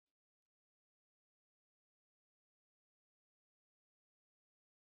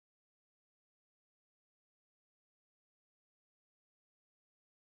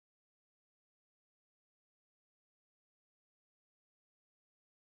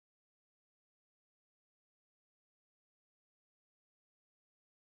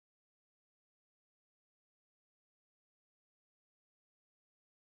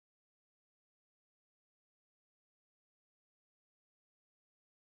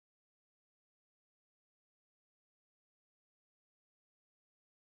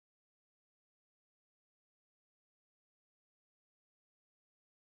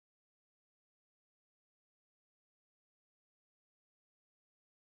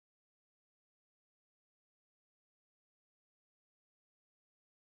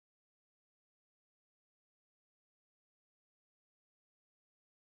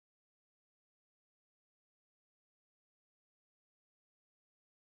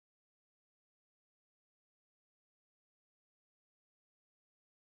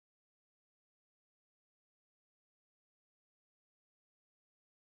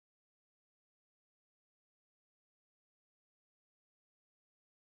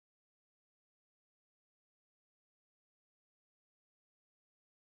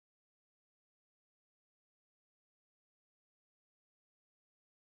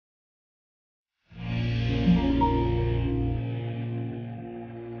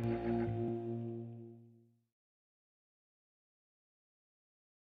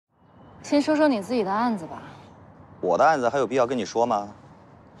先说说你自己的案子吧。我的案子还有必要跟你说吗？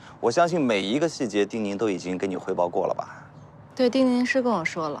我相信每一个细节，丁宁都已经跟你汇报过了吧？对，丁宁是跟我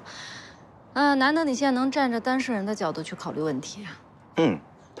说了。难得你现在能站着当事人的角度去考虑问题。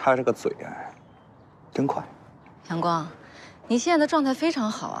他这个嘴啊，真快。阳光，你现在的状态非常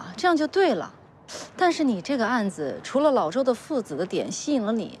好啊，这样就对了。但是你这个案子，除了老周的父子的点吸引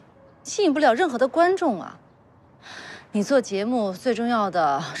了你，吸引不了任何的观众啊。你做节目最重要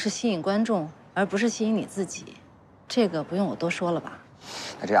的是吸引观众，而不是吸引你自己。这个不用我多说了吧？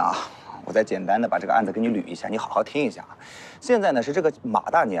那这样啊，我再简单的把这个案子给你捋一下，你好好听一下。现在呢是这个马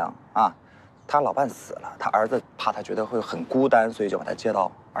大娘啊，她老伴死了，她儿子怕她觉得会很孤单，所以就把她接到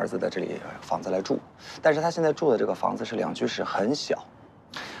儿子的这里房子来住。但是她现在住的这个房子是2居室，很小，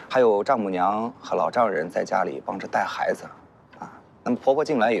还有丈母娘和老丈人在家里帮着带孩子，啊，那么婆婆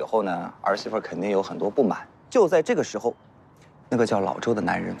进来以后呢，儿媳妇肯定有很多不满。就在这个时候，那个叫老周的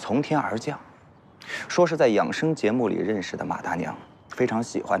男人从天而降，说是在养生节目里认识的马大娘，非常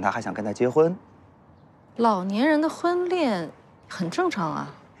喜欢她，还想跟她结婚。老年人的婚恋很正常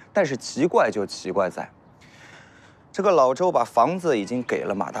啊。但是奇怪就奇怪在，这个老周把房子已经给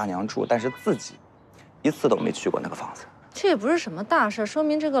了马大娘住，但是自己一次都没去过那个房子。这也不是什么大事，说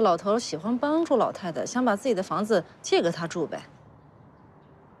明这个老头喜欢帮助老太太，想把自己的房子借给她住呗。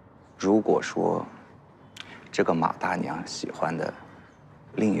如果说这个马大娘喜欢的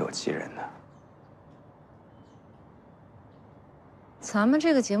另有其人呢？咱们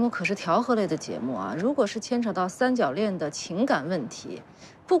这个节目可是调和类的节目啊，如果是牵扯到三角恋的情感问题，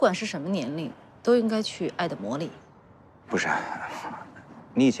不管是什么年龄，都应该去爱的魔力。不是，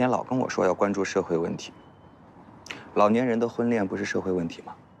你以前老跟我说要关注社会问题，老年人的婚恋不是社会问题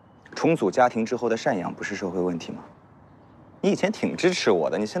吗？重组家庭之后的赡养不是社会问题吗？你以前挺支持我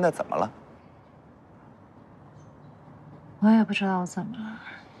的，你现在怎么了？我也不知道我怎么了，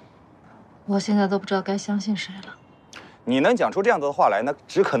我现在都不知道该相信谁了。你能讲出这样子的话来，那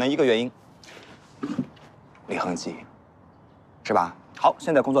只可能一个原因，李恒基，是吧？好，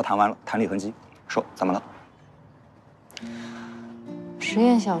现在工作谈完了，谈李恒基，说怎么了？实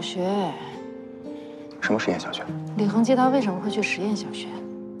验小学。什么实验小学？李恒基他为什么会去实验小学？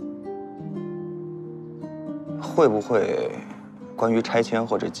会不会关于拆迁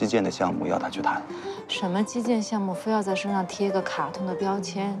或者基建的项目要他去谈？什么基建项目非要在身上贴一个卡通的标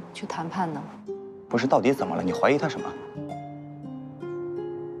签去谈判呢？不是，到底怎么了？你怀疑他什么？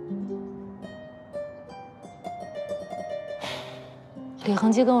李恒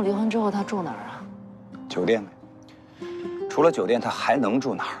基跟我离婚之后，他住哪儿啊？酒店呗。除了酒店，他还能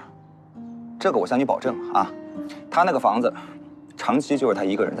住哪儿？这个我向你保证啊，他那个房子，长期就是他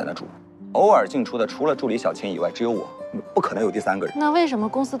一个人在那住，偶尔进出的除了助理小秦以外，只有我，不可能有第3个人。那为什么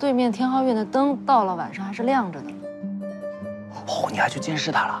公司对面天浩苑的灯到了晚上还是亮着的？哦，你还去监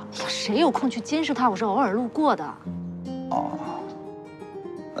视他了？谁有空去监视他？我是偶尔路过的。哦，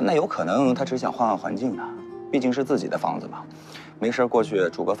那有可能他只想换换环境呢，毕竟是自己的房子嘛，没事过去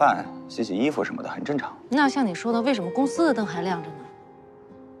煮个饭、洗洗衣服什么的，很正常。那像你说的，为什么公司的灯还亮着呢？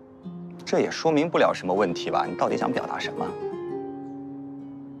这也说明不了什么问题吧？你到底想表达什么？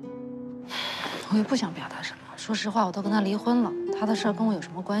我也不想表达什么。说实话，我都跟他离婚了，他的事儿跟我有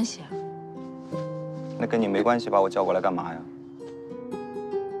什么关系啊？那跟你没关系，把我叫过来干嘛呀？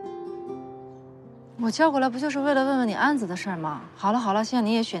我叫过来不就是为了问问你案子的事儿吗？好了好了，现在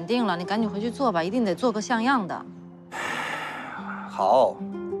你也选定了，你赶紧回去做吧，一定得做个像样的。好，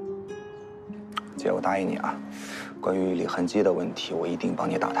姐，我答应你啊，关于李恒基的问题，我一定帮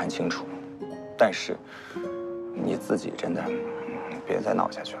你打探清楚。但是你自己真的别再闹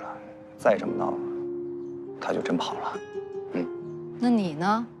下去了，再这么闹，他就真跑了。那你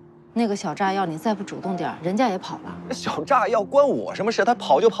呢？那个小炸药，你再不主动点，人家也跑了。小炸药关我什么事？他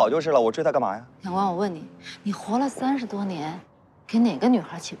跑就跑就是了，我追他干嘛呀？阳光，我问你，你活了30多年，给哪个女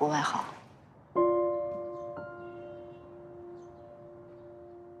孩起过外号？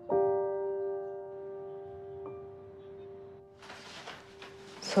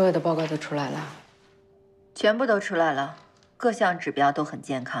所有的报告都出来了，全部都出来了，各项指标都很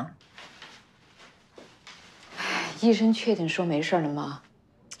健康。医生确定说没事了吗？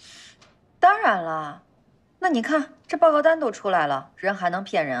当然了，那你看这报告单都出来了，人还能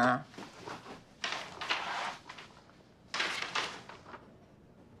骗人啊？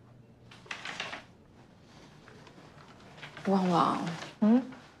旺旺，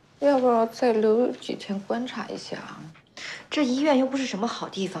要不要再留几天观察一下？这医院又不是什么好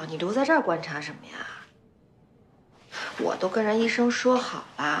地方，你留在这儿观察什么呀？我都跟人医生说好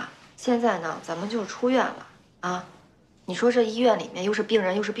了，现在呢，咱们就出院了啊。你说这医院里面又是病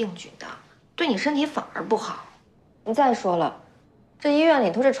人又是病菌的，对你身体反而不好。你再说了，这医院里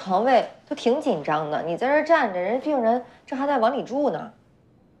头这床位都挺紧张的。你在这站着，人家病人这还在往里住呢。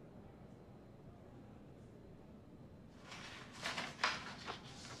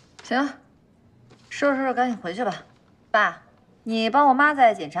行，收拾收拾，赶紧回去吧。爸，你帮我妈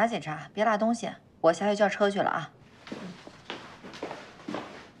再检查检查，别落东西。我下去叫车去了啊。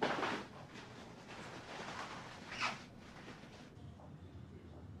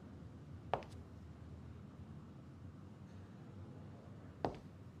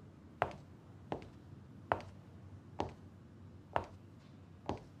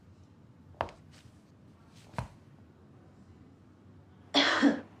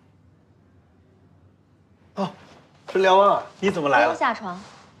哦，这廖望，你怎么来了？下床。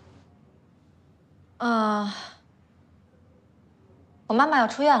我妈妈要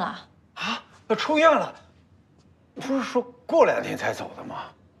出院了。啊，要出院了？不是说过2天才走的吗？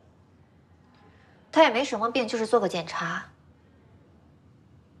她也没什么病，就是做个检查。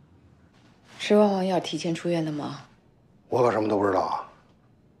是旺旺要提前出院的吗？我可什么都不知道啊。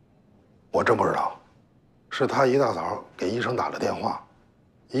我真不知道，是他一大早给医生打了电话，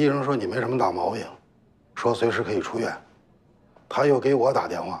医生说你没什么大毛病，说随时可以出院。他又给我打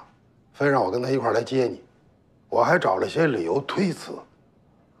电话，非让我跟他一块儿来接你，我还找了些理由推辞。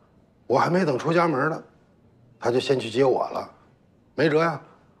我还没等出家门呢，他就先去接我了，没辙呀，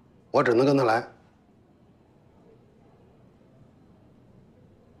我只能跟他来。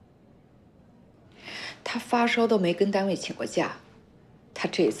他发烧都没跟单位请过假，他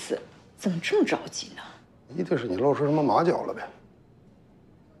这次怎么这么着急呢？一定是你露出什么马脚了呗。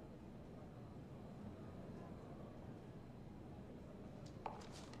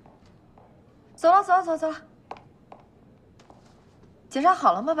走了，走了，走了，走了。检查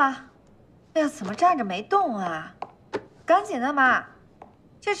好了吗，妈？哎呀，怎么站着没动啊？赶紧的，妈，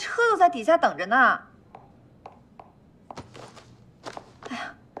这车都在底下等着呢。哎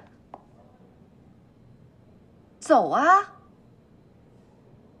呀，走啊！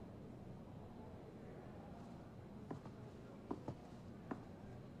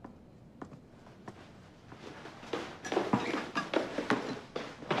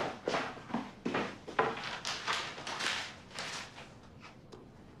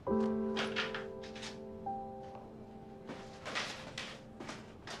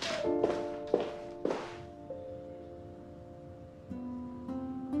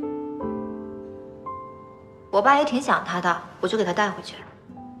我爸也挺想他的，我就给他带回去了。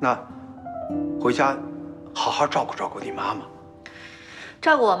那回家好好照顾照顾你妈妈。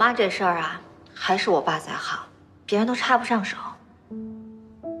照顾我妈这事儿啊，还是我爸在行，别人都插不上手。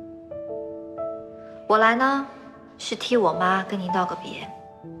我来呢，是替我妈跟您道个别，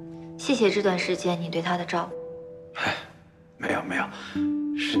谢谢这段时间你对她的照顾。哎，没有没有，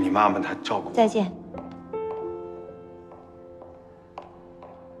是你妈妈她照顾我。再见。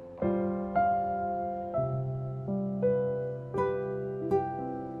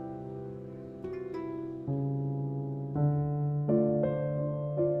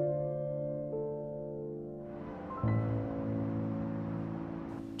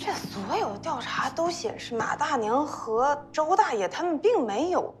这所有调查都显示马大娘和周大爷他们并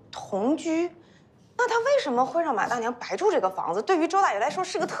没有同居，那他为什么会让马大娘白住这个房子？对于周大爷来说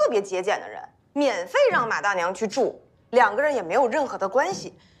是个特别节俭的人，免费让马大娘去住，两个人也没有任何的关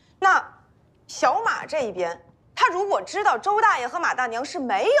系。那小马这一边，他如果知道周大爷和马大娘是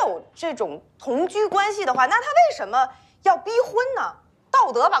没有这种同居关系的话，那他为什么要逼婚呢？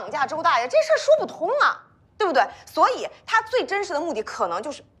道德绑架周大爷这事儿说不通啊，对不对？所以他最真实的目的可能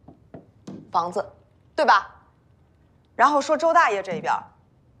就是房子，对吧？然后说周大爷这边，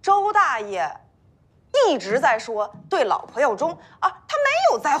周大爷一直在说对老婆要忠啊，他没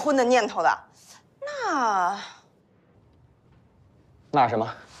有再婚的念头的。那什么？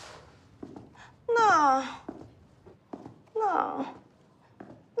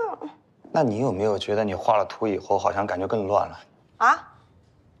那你有没有觉得你画了图以后，好像感觉更乱了？啊？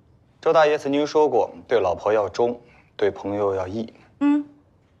周大爷曾经说过，对老婆要忠，对朋友要义。嗯。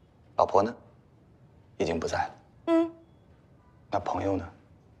老婆呢，已经不在了。嗯。那朋友呢？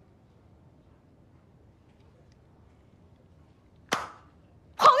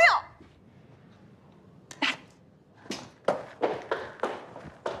朋友。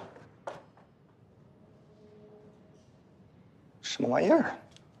什么玩意儿啊？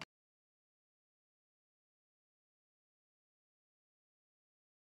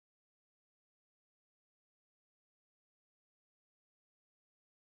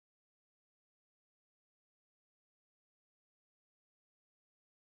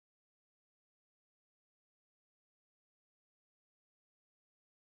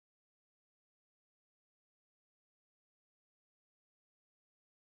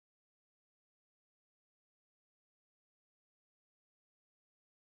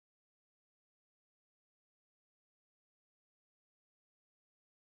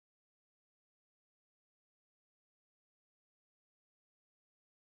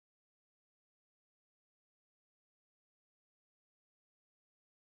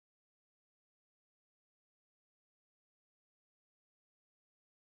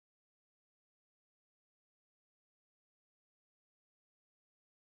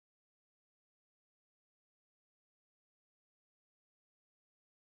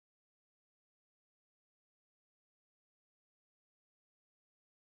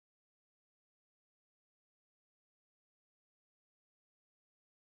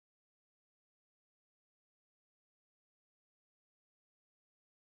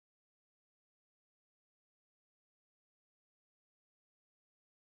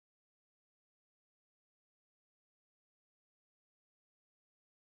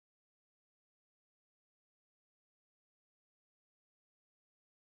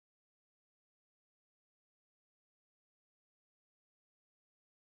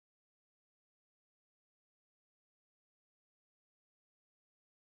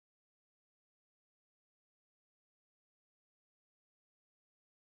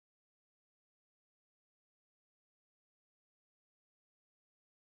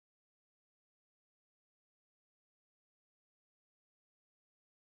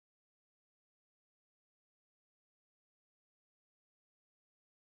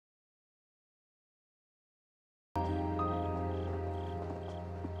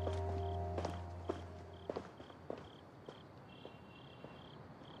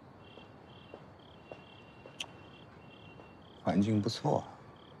环境不错，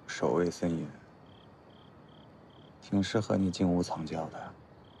守卫森严，挺适合你金屋藏娇的。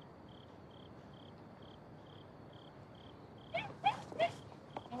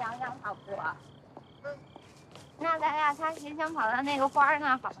洋洋跑步啊？那咱俩看谁先跑到那个花那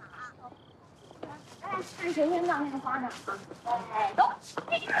儿，好吧？看谁先到那个花那儿啊！走。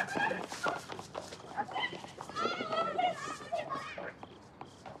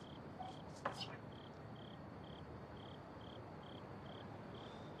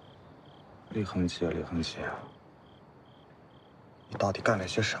李恒奇，李恒奇，你到底干了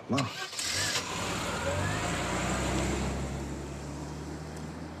些什么？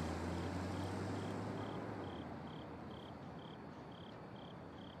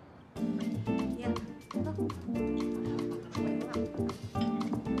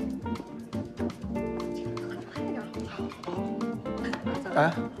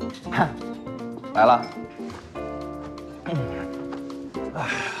哎，来了。哎呀，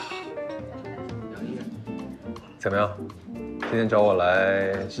怎么样？今天找我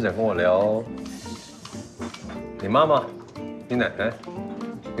来是想跟我聊你妈妈、你奶奶、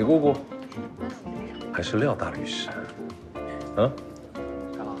你姑姑，还是廖大律师？啊？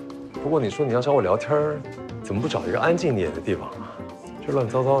不过你说你要找我聊天，怎么不找一个安静一点的地方啊？这乱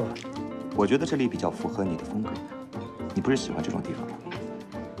糟糟的。我觉得这里比较符合你的风格。你不是喜欢这种地方吗？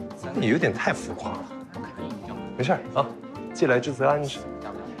你有点太浮夸了。没事啊，既来之则安之。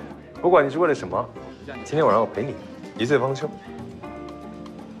不管你是为了什么，今天晚上我陪你，一醉方休。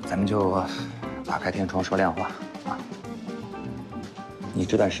咱们就打开天窗说亮话啊！你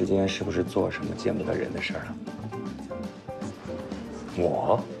这段时间是不是做什么见不得人的事儿了？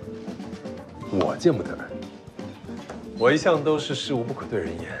我见不得人，我一向都是事无不可对人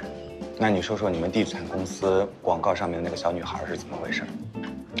言。那你说说你们地产公司广告上面的那个小女孩是怎么回事？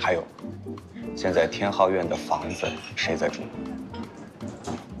还有，现在天浩苑的房子谁在住？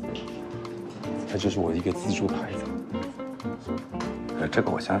她就是我一个资助的孩子。这个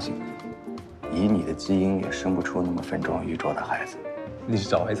我相信，以你的基因也生不出那么分钟于卓的孩子。你是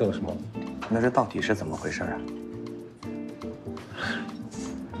找孩子有什么？那这到底是怎么回事啊？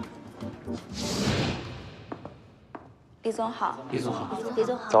李总好，李总好，李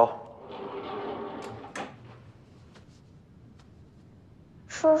总好。走。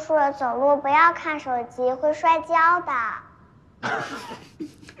叔叔，走路不要看手机，会摔跤的。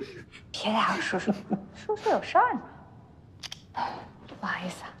别打扰叔叔，叔叔有事儿呢。不好意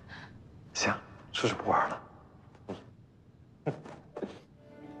思啊。行，叔叔不玩了。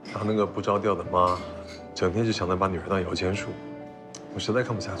然后那个不着调的妈，整天就想着把女儿当摇钱树，我实在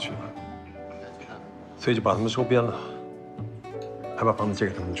看不下去了，所以就把他们收编了，还把房子借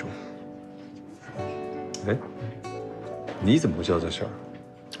给他们住。哎，你怎么会知道这事儿？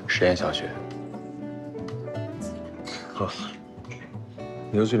实验小学。呵，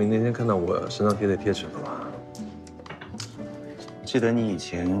牛志玲那天看到我身上贴的贴纸了吧？记得你以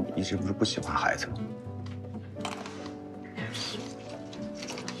前一直不喜欢孩子吗？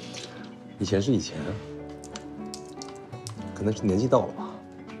以前是以前，可能是年纪到了吧。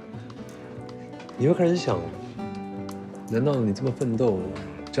你会开始想，难道你这么奋斗，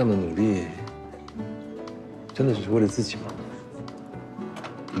这样的努力，真的只是为了自己吗？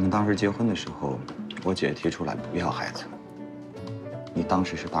你们当时结婚的时候，我姐提出来不要孩子，你当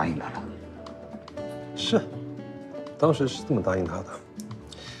时是答应她的。是，当时是这么答应她的。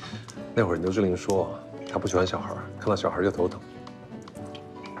那会儿牛志玲说她不喜欢小孩，看到小孩就头疼。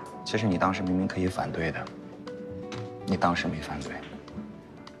其实你当时明明可以反对的，你当时没反对，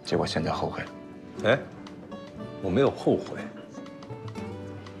结果现在后悔了。哎，我没有后悔，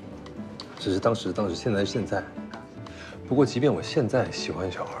只是当时，现在。不过，即便我现在喜欢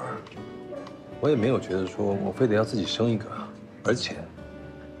小孩，我也没有觉得说我非得要自己生一个，而且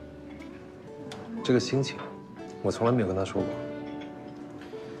这个心情，我从来没有跟他说过。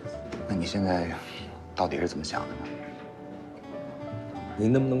那你现在到底是怎么想的呢？你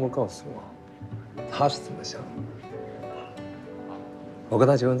能不能够告诉我，他是怎么想的？我跟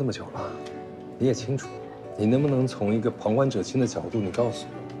他结婚这么久了，你也清楚，你能不能从一个旁观者清的角度，你告诉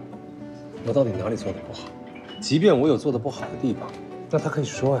我，我到底哪里做的不好？即便我有做的不好的地方，那他可以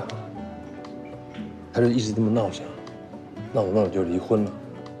说呀。他就一直这么闹着，闹着就离婚了，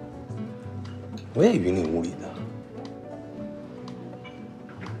我也云里雾里的。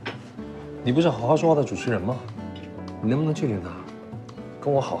你不是好好说话的主持人吗？你能不能劝劝他？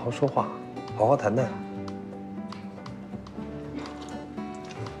跟我好好说话，好好谈谈。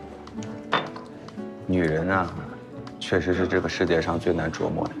女人啊，确实是这个世界上最难琢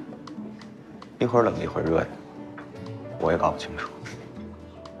磨的，一会儿冷一会儿热的，我也搞不清楚。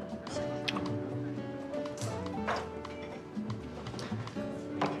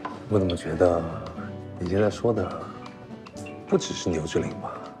我怎么觉得你现在说的不只是牛志玲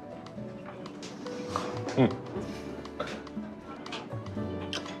吧？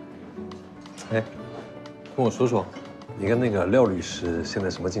哎，跟我说说，你跟那个廖律师现在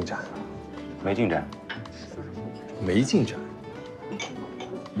什么进展？没进展。没进展。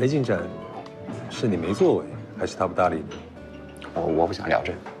没进展，是你没作为，还是他不搭理你？我不想聊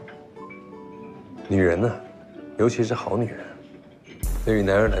这个。女人呢，尤其是好女人，对于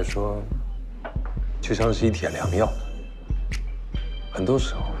男人来说，就像是一帖良药。很多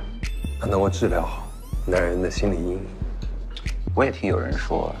时候，它能够治疗好男人的心理阴影。我也听有人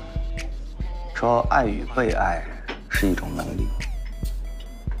说爱与被爱是一种能力，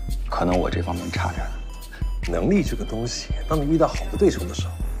可能我这方面差点。能力这个东西，当你遇到好的对手的时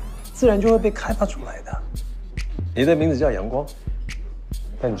候，自然就会被开发出来的。你的名字叫阳光，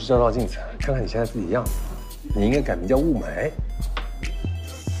但你去照照镜子，看看你现在自己的样子，你应该改名叫雾霾。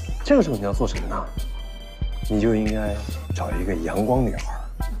这个时候你要做什么呢？你就应该找一个阳光女孩，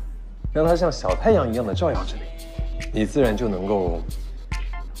让她像小太阳一样的照耀着你，你自然就能够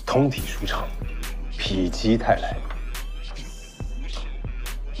通体舒畅，否极泰来。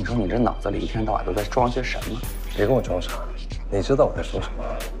你说你这脑子里一天到晚都在装些什么？别跟我装傻，你知道我在说什么？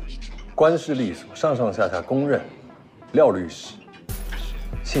官事利索，上上下下公认，廖律师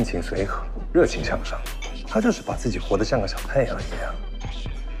性情随和，热情向上，他就是把自己活得像个小太阳一样。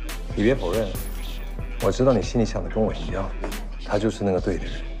你别否认，我知道你心里想的跟我一样，他就是那个对的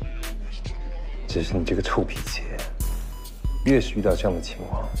人。只是你这个臭脾气，越是遇到这样的情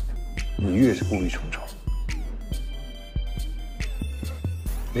况，你越是顾虑重重。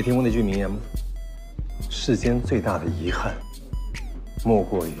没听过那句名言吗？世间最大的遗憾，莫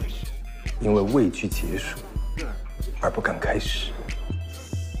过于因为畏惧结束而不敢开始。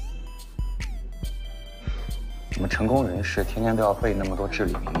你们成功人士天天都要背那么多至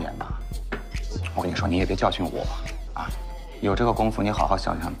理名言吗？我跟你说，你也别教训我啊！有这个功夫，你好好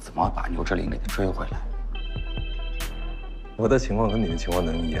想想怎么把牛志玲给他追回来。我的情况跟你的情况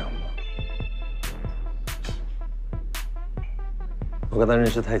能一样吗？我跟他认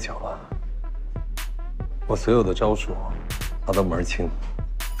识太久了，我所有的招数他都门儿清，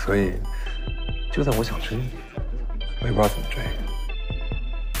所以就算我想追你，我也不知道怎么追。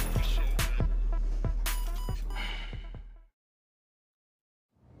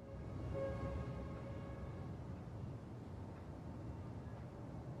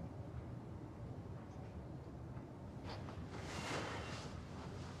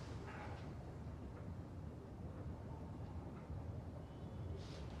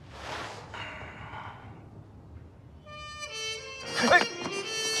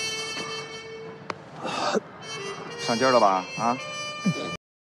上劲儿了吧？啊！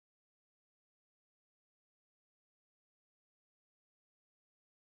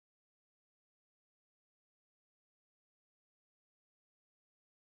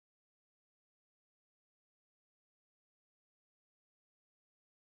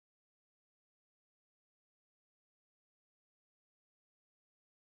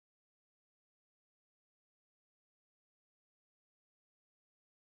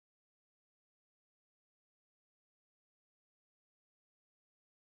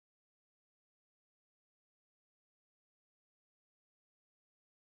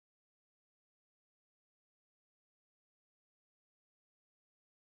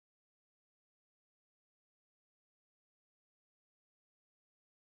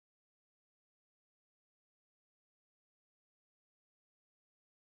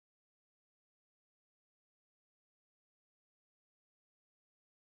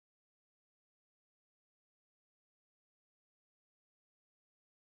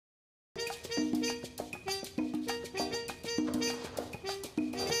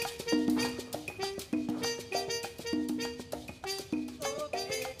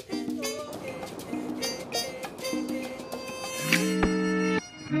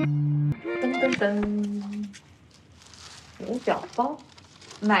噔噔，牛角包，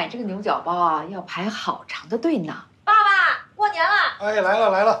买这个牛角包啊，要排好长的队呢。爸爸，过年了！哎，来了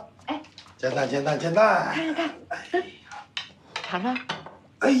来了！哎，煎蛋煎蛋煎蛋！看，尝尝。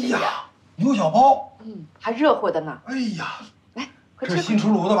哎呀，牛角包，还热乎的呢。哎呀，来，快吃！这是新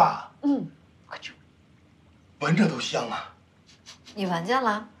出炉的吧？快吃。闻着都香啊！你闻见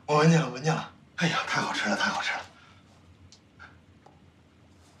了？我闻见了，闻见了。哎呀，太好吃了，太好吃了！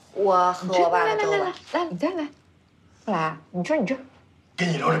我和我爸的粥吧。来，你再来。不来，你吃。给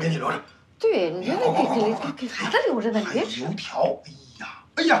你留着，给你留着。对，你给孩子留着呢，你别吃。油条，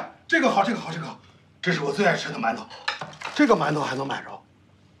哎呀，这个好，这个好，这是我最爱吃的馒头，这个馒头还能买着。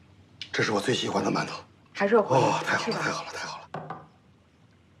这是我最喜欢的馒头，还热乎。哦，太好了，太好了，太好了。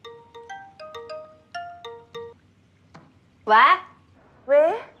喂，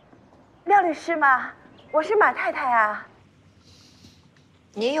喂，廖律师吗？我是马太太啊。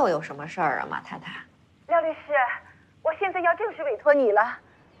你又有什么事儿啊，马太太？廖律师，我现在要正式委托你了。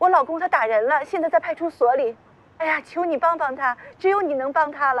我老公他打人了，现在在派出所里。哎呀，求你帮帮他，只有你能帮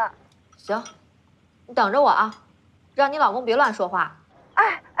他了。行，你等着我啊，让你老公别乱说话。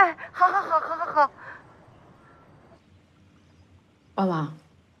哎，好。汪汪，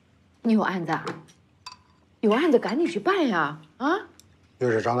你有案子啊？有案子赶紧去办呀！啊！律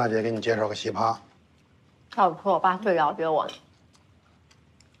师张大姐给你介绍个奇葩。要不说我爸最了解我呢。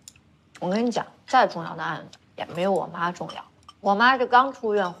我跟你讲，再重要的案子也没有我妈重要。我妈这刚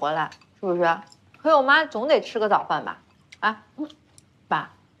出院回来，是不是？可我妈总得吃个早饭吧？啊，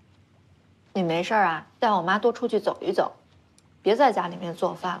爸，你没事啊，带我妈多出去走一走，别在家里面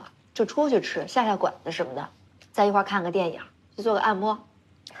做饭了，就出去吃，下馆子什么的，在一块看个电影，去做个按摩。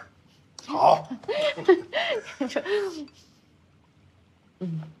好。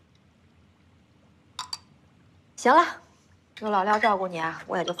行了，有老廖照顾你啊，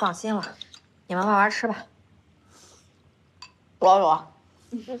我也就放心了。你们慢慢吃吧。罗罗，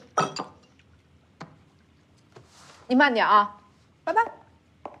你慢点啊，拜拜。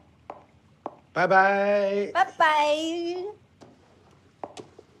拜拜。拜拜。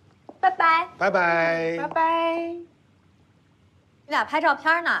拜拜。拜拜。拜拜。你俩拍照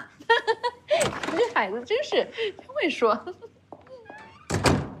片呢？你这孩子真是真会说。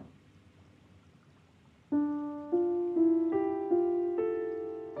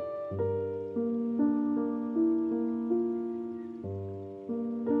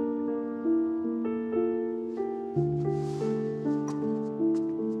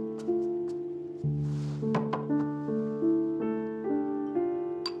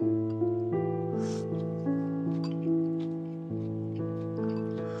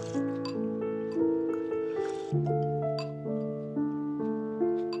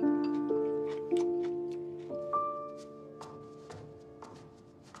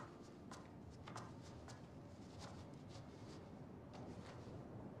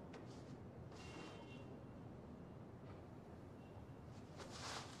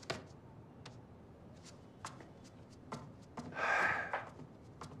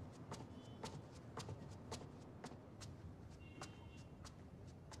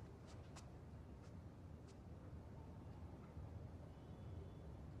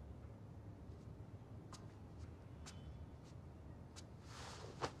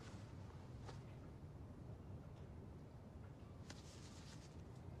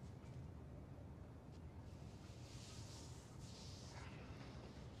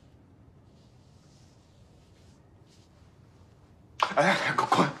哎，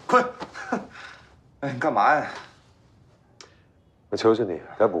快！哎，你干嘛呀？我求求你，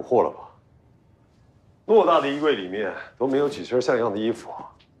该补货了吧？偌大的衣柜里面都没有几身像样的衣服，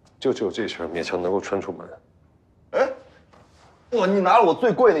就只有这身勉强能够穿出门。哎，你拿了我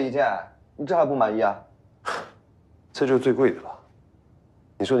最贵的一件，你这还不满意啊？这就是最贵的了。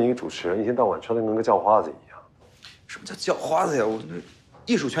你说你一个主持人一天到晚穿得跟个叫花子一样。什么叫叫花子呀？我这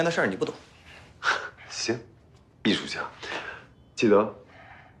艺术圈的事儿你不懂。行，艺术家。记得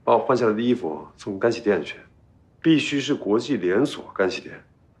把我换下来的衣服送干洗店去，必须是国际连锁干洗店。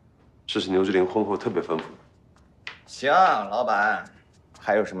这是牛志玲婚后特别吩咐的。行，老板，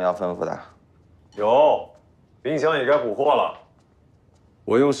还有什么要吩咐的？有，冰箱也该补货了。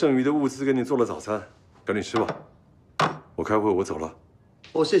我用剩余的物资给你做了早餐，赶紧吃吧。我开会，我走了。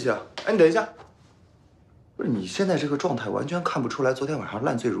哦，谢谢。哎，你等一下，不是你现在这个状态，完全看不出来昨天晚上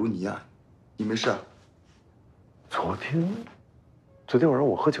烂醉如泥啊！你没事啊？昨天晚上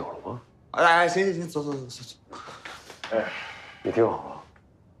我喝酒了吗？哎，行，走。哎，你听好了，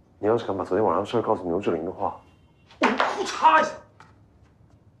你要是敢把昨天晚上的事告诉牛志玲的话，我裤衩一下。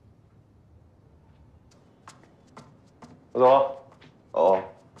我走了。哦。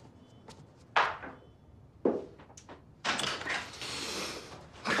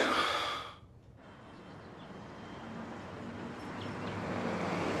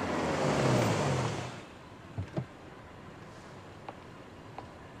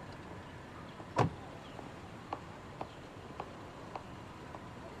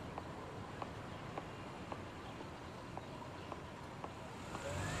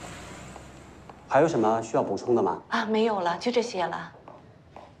还有什么需要补充的吗？啊，没有了，就这些了。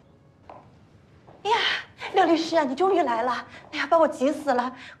哎呀，廖律师啊，你终于来了！哎呀，把我急死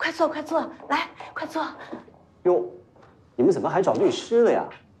了！快坐，来，快坐。哟，你们怎么还找律师了呀？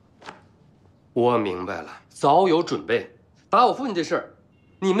我明白了，早有准备。打我父亲这事儿，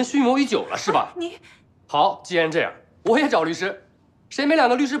你们蓄谋已久了是吧？你好，既然这样，我也找律师。谁没两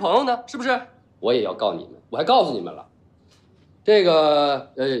个律师朋友呢？是不是？我也要告你们，我还告诉你们了。这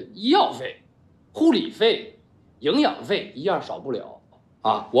个医药费、护理费、营养费一样少不了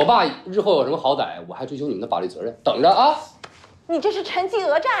啊！我爸日后有什么好歹，我还追究你们的法律责任，等着啊！你这是趁机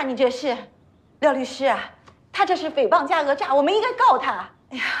讹诈，你这是，廖律师啊，他这是诽谤加讹诈，我们应该告他。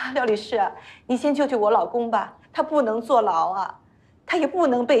哎呀，廖律师啊，你先救救我老公吧，他不能坐牢啊，他也不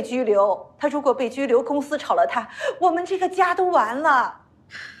能被拘留，他如果被拘留，公司炒了他，我们这个家都完了。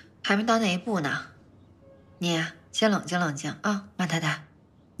还没到那一步呢，你先冷静冷静啊，马太太，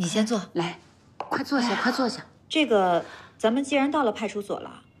你先坐，来，快坐下，快坐下。这个，咱们既然到了派出所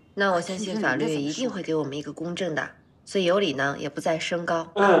了，那我相信法律一定会给我们一个公正的，所以有理呢也不再升高。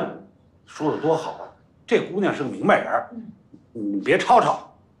说的多好，这姑娘是个明白人，你别吵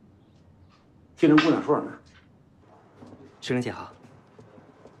吵。听人姑娘说什么？志玲姐好。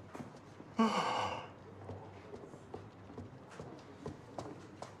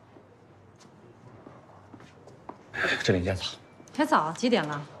志玲姐早。还早，几点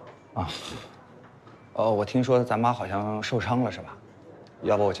了？啊，我听说咱妈好像受伤了，是吧？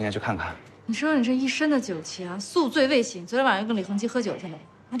要不我今天去看看？你说你这一身的酒气啊，宿醉未醒，昨天晚上又跟李恒基喝酒去了，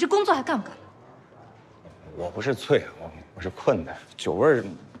你这工作还干不干？我不是醉，我是困的。酒味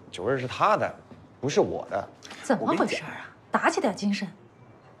儿是他的，不是我的。怎么回事啊？打起点精神。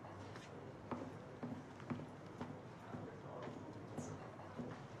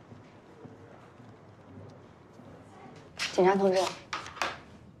警察同志，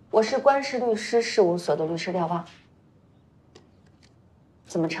我是官司律师事务所的律师廖望，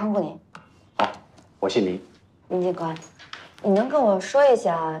怎么称呼你？我姓林。林警官，你能跟我说一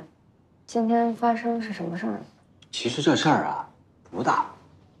下今天发生是什么事儿？其实这事儿啊不大。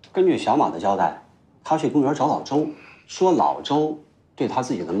根据小马的交代，他去公园找老周，说老周对他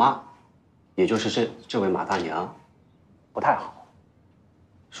自己的妈，也就是这位马大娘，不太好，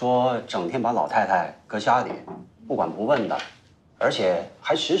说整天把老太太搁家里，不管不问的，而且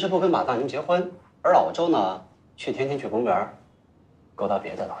还迟迟不跟马大娘结婚，而老周呢，却天天去公园勾搭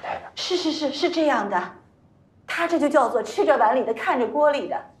别的老太太。是这样的，他这就叫做吃着碗里的看着锅里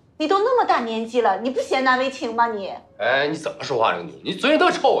的。你都那么大年纪了，你不嫌难为情吗你？哎，你怎么说话这个你嘴都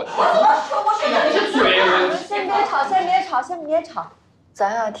臭呀！我怎么说？我你这嘴！先别吵，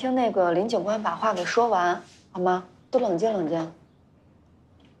咱啊听那个林警官把话给说完，好吗？都冷静冷静。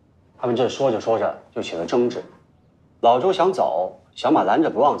他们这说着说着就起了争执，老周想走，小马拦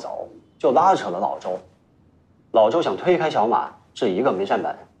着不让走，就拉扯了老周。老周想推开小马，这一个没站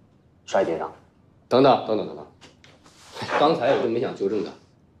稳，摔地上。等等，刚才有个没想纠正的，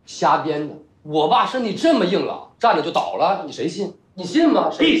瞎编的。我爸身体这么硬朗，站着就倒了，你谁信？你信吗？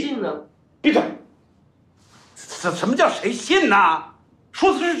谁信呢？闭嘴！什么叫谁信呢？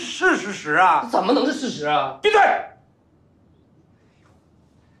说的是事实啊！怎么能是事实啊？闭嘴！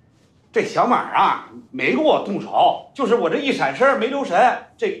这小马啊，没给我动手，就是我这一闪身没留神，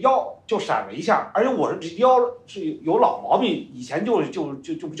这个腰就闪了一下，而且我这腰是有老毛病，以前就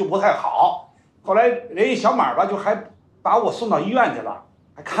不太好。后来人家小马吧，就还把我送到医院去了，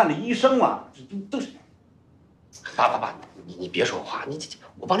还看了医生了，这都是。爸，你别说话，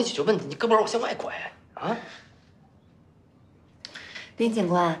我帮你解决问题，你胳膊让我向外拐啊！林警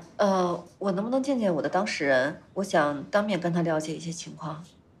官，我能不能见见我的当事人？我想当面跟他了解一些情况。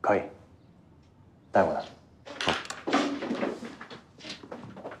可以，带过来。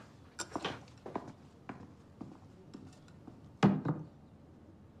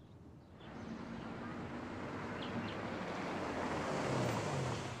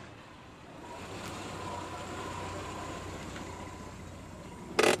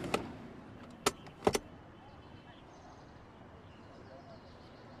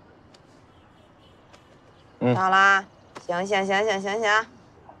到啦，醒！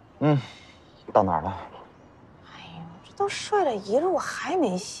到哪儿了？哎呦，这都睡了一路还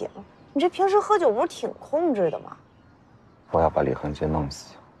没醒，你这平时喝酒不是挺控制的吗？我要把李恒杰弄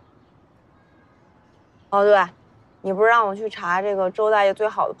死。哦对，你不是让我去查这个周大爷最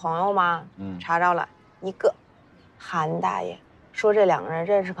好的朋友吗？查着了一个，韩大爷，说这两个人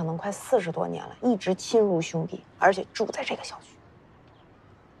认识可能快40多年了，一直亲如兄弟，而且住在这个小区。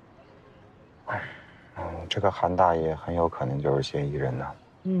这个韩大爷很有可能就是嫌疑人呢。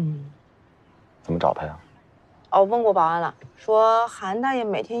怎么找他呀？哦，问过保安了，说韩大爷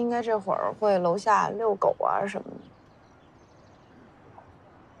每天应该这会儿会楼下遛狗啊什么的。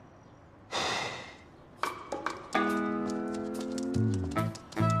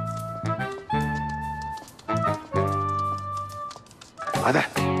麻袋，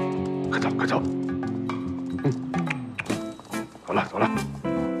快走！走了。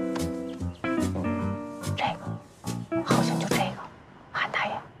这个好像就这个，韩大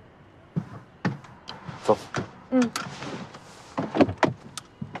爷。走。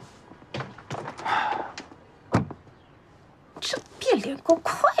够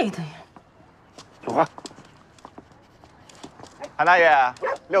快的呀！说话。韩大爷，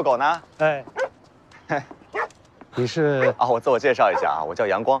遛狗呢？哎，你是啊？我自我介绍一下啊，我叫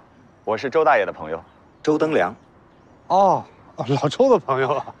杨光，我是周大爷的朋友，周登良。哦，老周的朋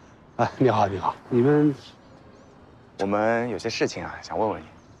友啊。啊，你好，你好，你们，我们有些事情啊，想问问你。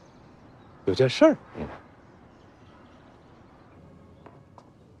有件事儿。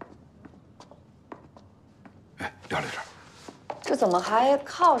哎，廖律师，这怎么还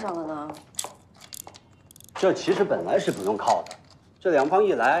铐上了呢？这其实本来是不用铐的，这两方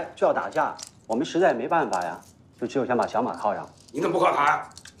一来就要打架，我们实在没办法呀，就只有先把小马铐上。你怎么不铐他呀？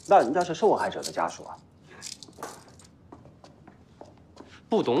那人家是受害者的家属啊。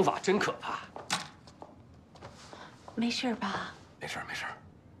不懂法真可怕。没事吧？没事没事。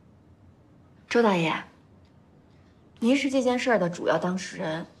周大爷，您是这件事的主要当事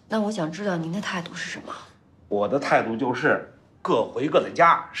人，那我想知道您的态度是什么？我的态度就是各回各的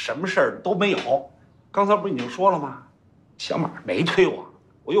家，什么事儿都没有。刚才不是已经说了吗？小马没推我，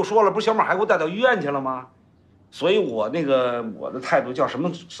我又说了，不是小马还给我带到医院去了吗？所以我的态度叫什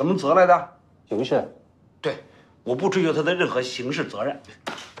么责来的？刑事。对，我不追究他的任何刑事责任。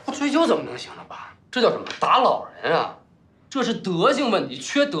不追究怎么能行了吧？这叫什么打老人啊？这是德性问题，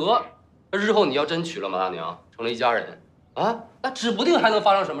缺德。日后你要真娶了马大娘，成了一家人啊，那指不定还能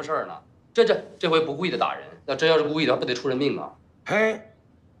发生什么事儿呢。这回不故意的打人，那真要是故意的话，不得出人命啊？嘿，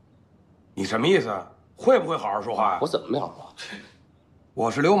你什么意思？会不会好好说话呀？我怎么没好好说话？我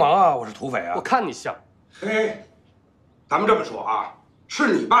是流氓啊，我是土匪啊！我看你像。嘿，咱们这么说啊，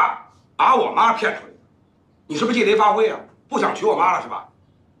是你爸把我妈骗出来的，你是不是借题发挥啊？不想娶我妈了是吧？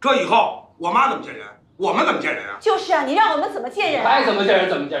这以后我妈怎么见人，我们怎么见人啊？就是啊，你让我们怎么见人？该怎么见人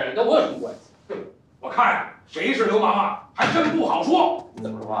怎么见人，跟我有什么关系？我看呀，谁是流氓啊，还真不好说。你怎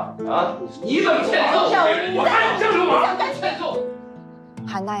么说话啊？你怎么欠揍？我看你像流氓，欠揍。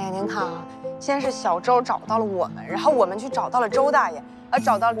韩大爷，您看啊，先是小周找到了我们，然后我们去找到了周大爷，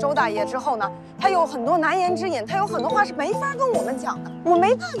找到了周大爷之后呢，他有很多难言之隐，他有很多话是没法跟我们讲的，我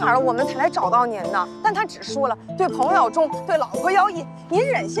没办法了，我们才来找到您的。但他只说了对朋友忠，对老婆要义，您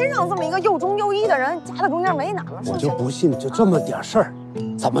忍心让这么一个又忠又义的人夹在中间为难吗？我就不信，就这么点事儿，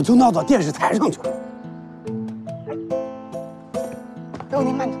怎么就闹到电视台上去了？哟，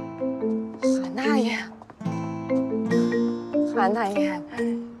您慢点，韩大爷，韩大爷，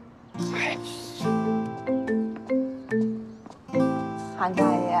韩大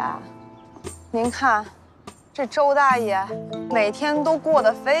爷，您看，这周大爷每天都过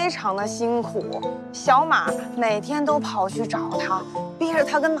得非常的辛苦，小马每天都跑去找他，逼着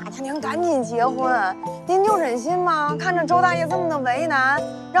他跟马大娘赶紧结婚，您就忍心吗？看着周大爷这么的为难，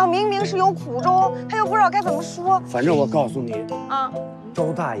然后明明是有苦衷，他又不知道该怎么说。反正我告诉你啊，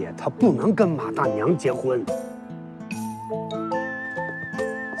周大爷他不能跟马大娘结婚。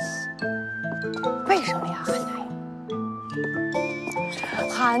为什么呀，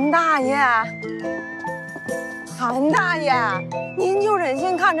韩大爷？韩大爷，您就忍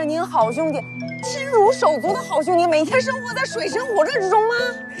心看着您好兄弟，亲如手足的好兄弟，每天生活在水深火热之中吗？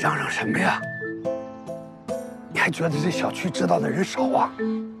嚷嚷什么呀？你还觉得这小区知道的人少啊？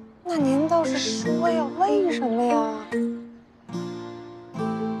那您倒是说呀，为什么呀？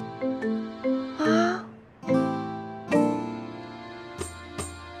啊？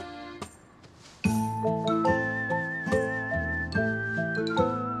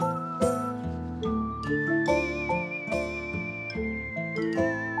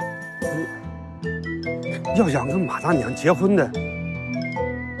要想跟马大娘结婚的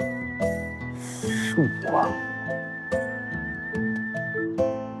是我。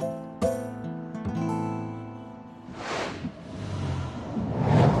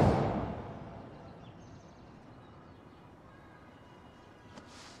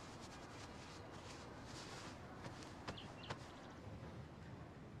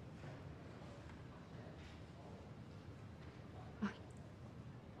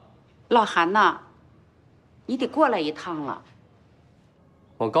老韩呐，你得过来一趟了。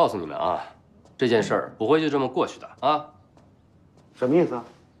我告诉你们啊，这件事儿不会就这么过去的啊。什么意思啊？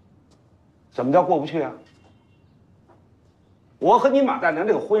怎么叫过不去啊？我和你马大娘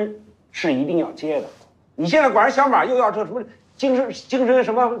这个婚是一定要结的。你现在管人小马又要这什么精神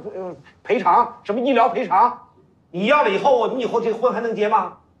什么赔偿，什么医疗赔偿，你要了以后，我们以后这婚还能结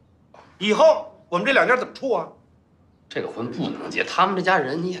吗？以后我们这两家怎么处啊？这个婚不能结，他们这家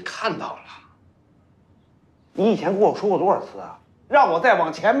人你也看到了。你以前跟我说过多少次啊？让我再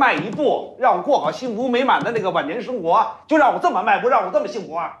往前迈一步，让我过好幸福美满的那个晚年生活，就让我这么迈步，让我这么幸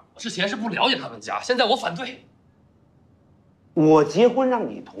福啊！之前是不了解他们家，现在我反对。我结婚让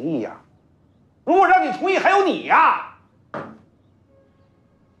你同意呀，如果让你同意，还有你呀。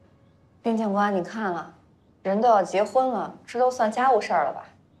丁警官，你看了，人都要结婚了，这都算家务事儿了吧？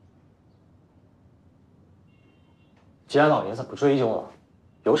既然老爷子不追究了，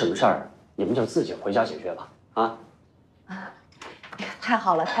有什么事儿你们就自己回家解决吧。啊！太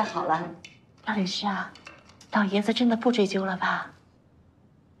好了，太好了，赵律师啊，老爷子真的不追究了吧？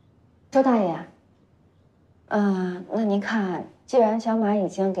周大爷，那您看，既然小马已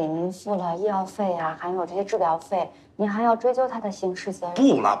经给您付了医药费啊，还有这些治疗费，您还要追究他的刑事责任？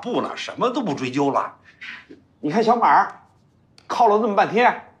不了不了，什么都不追究了。你看小马靠了这么半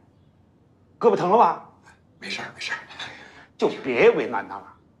天，胳膊疼了吧？没事没事，就别为难他了。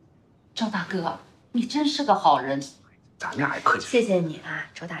周大哥，你真是个好人。咱俩也客气。谢谢你啊，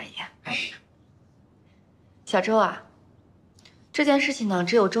周大爷。哎，小周啊，这件事情呢，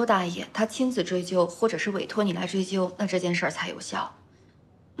只有周大爷他亲自追究，或者是委托你来追究，那这件事儿才有效。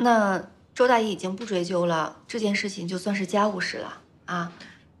那周大爷已经不追究了，这件事情就算是家务事了啊。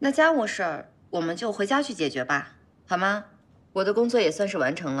那家务事儿我们就回家去解决吧，好吗？我的工作也算是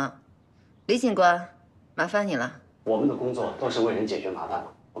完成了。李警官，麻烦你了。我们的工作都是为人解决麻烦的，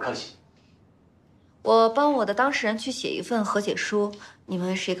不客气。我帮我的当事人去写一份和解书，你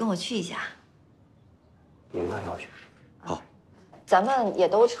们谁跟我去一下？明白，要去。好，咱们也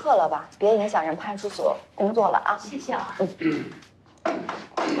都撤了吧，别影响人派出所工作了啊。谢谢啊。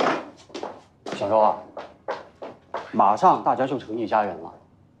小周啊，马上大家就成一家人了，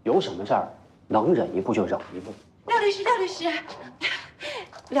有什么事儿能忍一步就忍一步。廖律师，廖律师，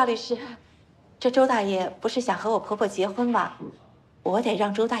廖律师，这周大爷不是想和我婆婆结婚吗？我得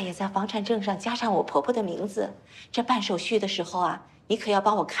让周大爷在房产证上加上我婆婆的名字。这办手续的时候啊，你可要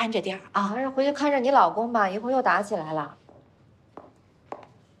帮我看着点啊。还是回去看着你老公吧，一会儿又打起来了。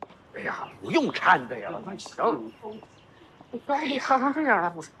哎呀，不用看着呀，那行。哎呀，这样还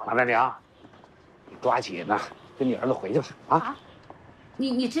不爽？马大娘，你抓紧呢，跟你儿子回去吧。啊？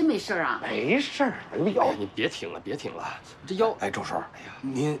你真没事啊？没事儿，这腰你别挺了，别挺了，这腰。哎，周叔，哎呀，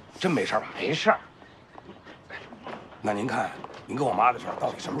您真没事吧？没事儿。那您看，您跟我妈的事儿到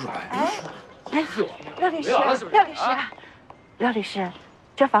底什么时候办？哎，廖律师，廖律师，廖律师，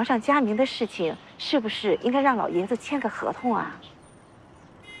这房上加名的事情是不是应该让老爷子签个合同啊？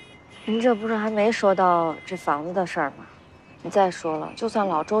您这不是还没说到这房子的事儿吗？你再说了，就算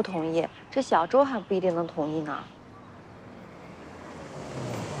老周同意，这小周还不一定能同意呢。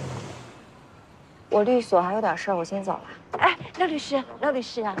我律所还有点事儿，我先走了。哎，廖律师，廖律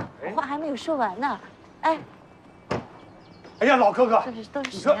师啊，我话还没有说完呢。哎，哎呀，老哥哥，这是都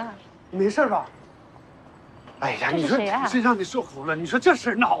是谁啊？你没事吧？哎呀，你说谁让你受苦了？你说这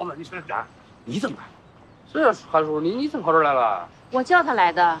事闹的，你说啥？你怎么来？是啊，韩叔，你怎么跑这儿来了？我叫他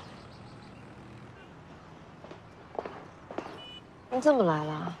来的。你怎么来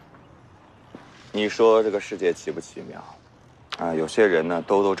了？你说这个世界奇不奇妙？啊，有些人呢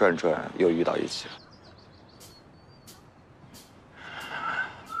兜兜转转又遇到一起了。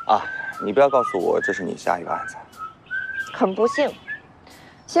啊，你不要告诉我这是你下一个案子。很不幸，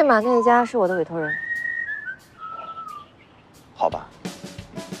姓马那一家是我的委托人。好吧，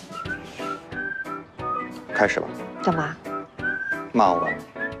开始吧。干嘛？骂我？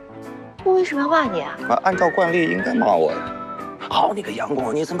我为什么要骂你啊？按照惯例应该骂我呀。好你个杨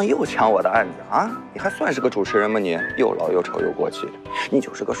光，你怎么又抢我的案子啊？你还算是个主持人吗你？又老又丑又过气的，你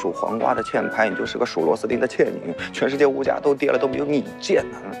就是个数黄瓜的欠拍，你就是个数螺丝钉的欠拧。全世界物价都跌了，都没有你贱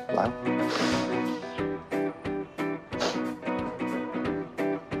呢。来了。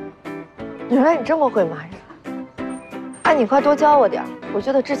原来你这么会骂人，哎，你快多教我点，我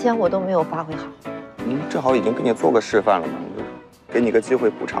觉得之前我都没有发挥好。正好已经给你做个示范了嘛，给你个机会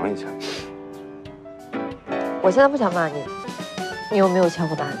补偿一下。我现在不想骂你，你有没有抢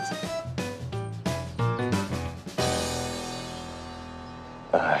我的案子？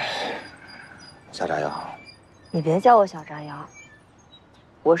哎，小炸药，你别叫我小炸药，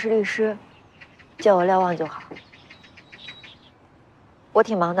我是律师，叫我廖望就好。我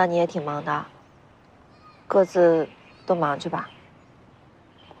挺忙的，你也挺忙的，各自都忙去吧。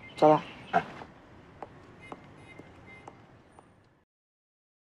走了。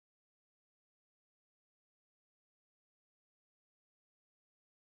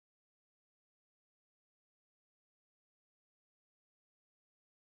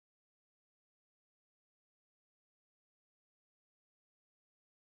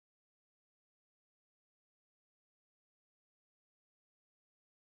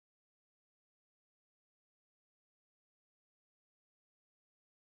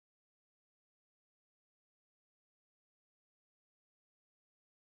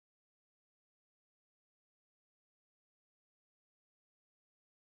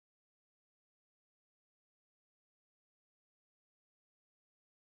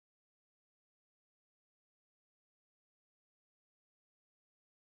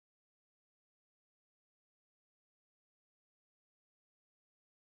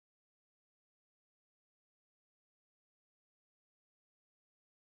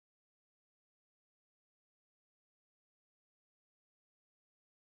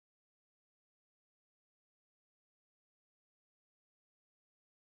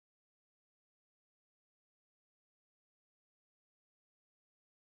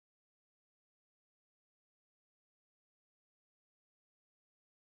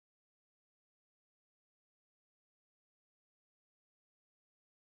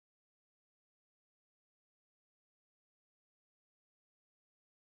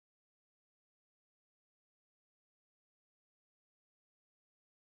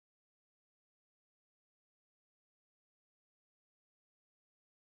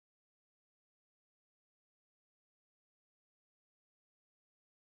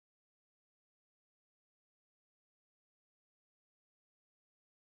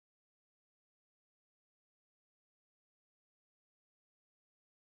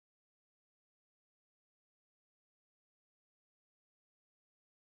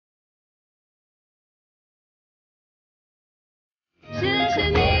是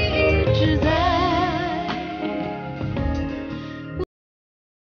你。